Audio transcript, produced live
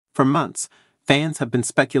For months, fans have been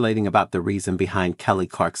speculating about the reason behind Kelly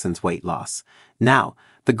Clarkson's weight loss. Now,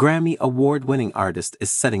 the Grammy award-winning artist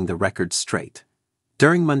is setting the record straight.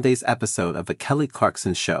 During Monday's episode of The Kelly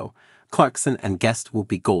Clarkson Show, Clarkson and guest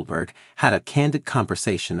Whoopi Goldberg had a candid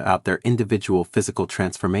conversation about their individual physical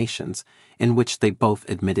transformations, in which they both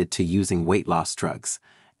admitted to using weight loss drugs.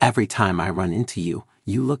 "Every time I run into you,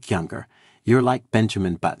 you look younger. You're like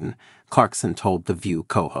Benjamin Button," Clarkson told The View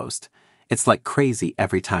co-host. "It's like crazy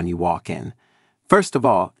every time you walk in." "First of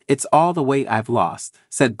all, it's all the weight I've lost,"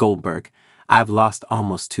 said Goldberg. "I've lost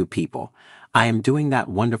almost 2 people. I am doing that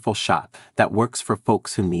wonderful shot that works for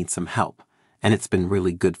folks who need some help, and it's been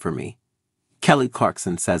really good for me." Kelly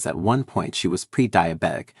Clarkson says at one point she was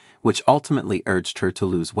pre-diabetic, which ultimately urged her to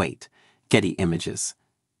lose weight. Getty Images.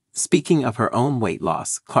 Speaking of her own weight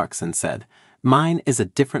loss, Clarkson said, "Mine is a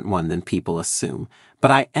different one than people assume,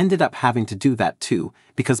 but I ended up having to do that too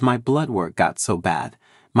because my blood work got so bad.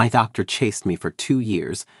 My doctor chased me for 2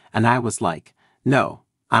 years, and I was like, no,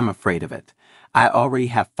 I'm afraid of it. I already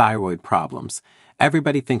have thyroid problems.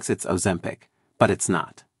 Everybody thinks it's Ozempic, but it's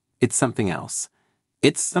not. It's something else.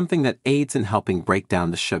 It's something that aids in helping break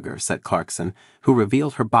down the sugar," said Clarkson, who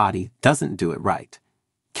revealed her body doesn't do it right.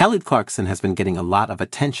 Kelly Clarkson has been getting a lot of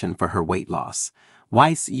attention for her weight loss.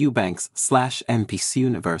 Weiss Eubanks /NBC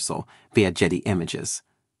Universal via Getty Images.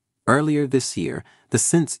 Earlier this year, the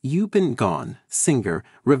 "Since You Been Gone" singer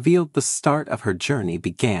revealed the start of her journey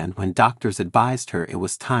began when doctors advised her it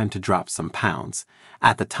was time to drop some pounds.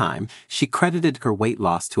 At the time, she credited her weight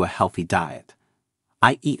loss to a healthy diet.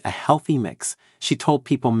 "I eat a healthy mix," she told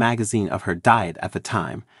People magazine of her diet at the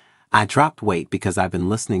time. "I dropped weight because I've been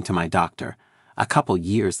listening to my doctor. A couple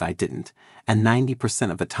years I didn't, and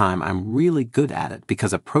 90% of the time I'm really good at it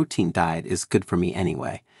because a protein diet is good for me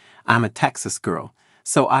anyway. I'm a Texas girl,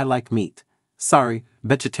 so I like meat. Sorry,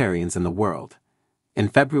 vegetarians in the world." In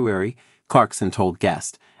February, Clarkson told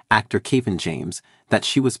guest, actor Kevin James, that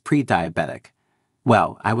she was pre-diabetic.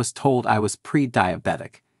 "Well, I was told I was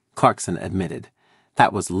pre-diabetic," Clarkson admitted.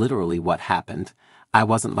 "That was literally what happened. I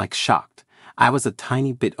wasn't shocked. I was a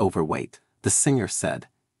tiny bit overweight," the singer said.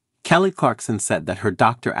 Kelly Clarkson said that her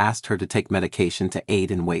doctor asked her to take medication to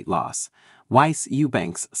aid in weight loss. Weiss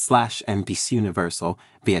Eubanks /NBC Universal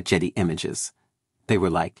via Getty Images. "They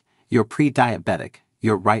were like, 'You're pre-diabetic.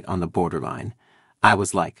 You're right on the borderline.' I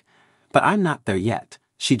was like, 'But I'm not there yet,'"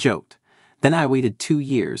 she joked. "Then I waited 2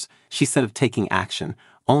 years," she said, of taking action,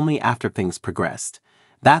 only after things progressed.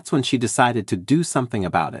 That's when she decided to do something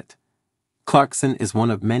about it. Clarkson is one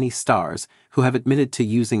of many stars who have admitted to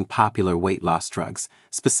using popular weight loss drugs,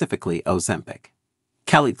 specifically Ozempic.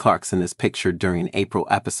 Kelly Clarkson is pictured during an April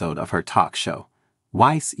episode of her talk show,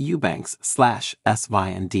 Weiss Eubanks /SYNDIC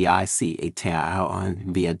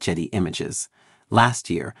via Getty Images. Last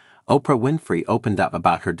year, Oprah Winfrey opened up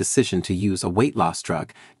about her decision to use a weight loss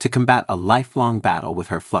drug to combat a lifelong battle with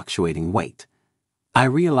her fluctuating weight. "I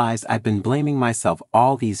realized I'd been blaming myself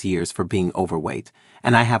all these years for being overweight,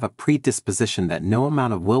 and I have a predisposition that no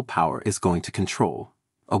amount of willpower is going to control.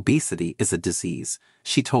 Obesity is a disease,"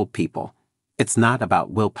 she told People. "It's not about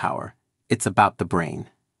willpower. It's about the brain."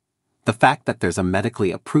 The fact that there's a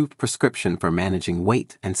medically approved prescription for managing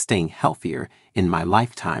weight and staying healthier in my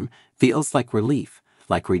lifetime feels like relief,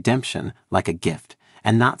 like redemption, like a gift,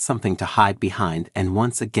 and not something to hide behind and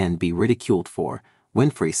once again be ridiculed for,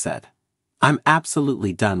 Winfrey said. "I'm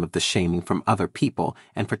absolutely done with the shaming from other people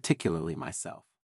and particularly myself."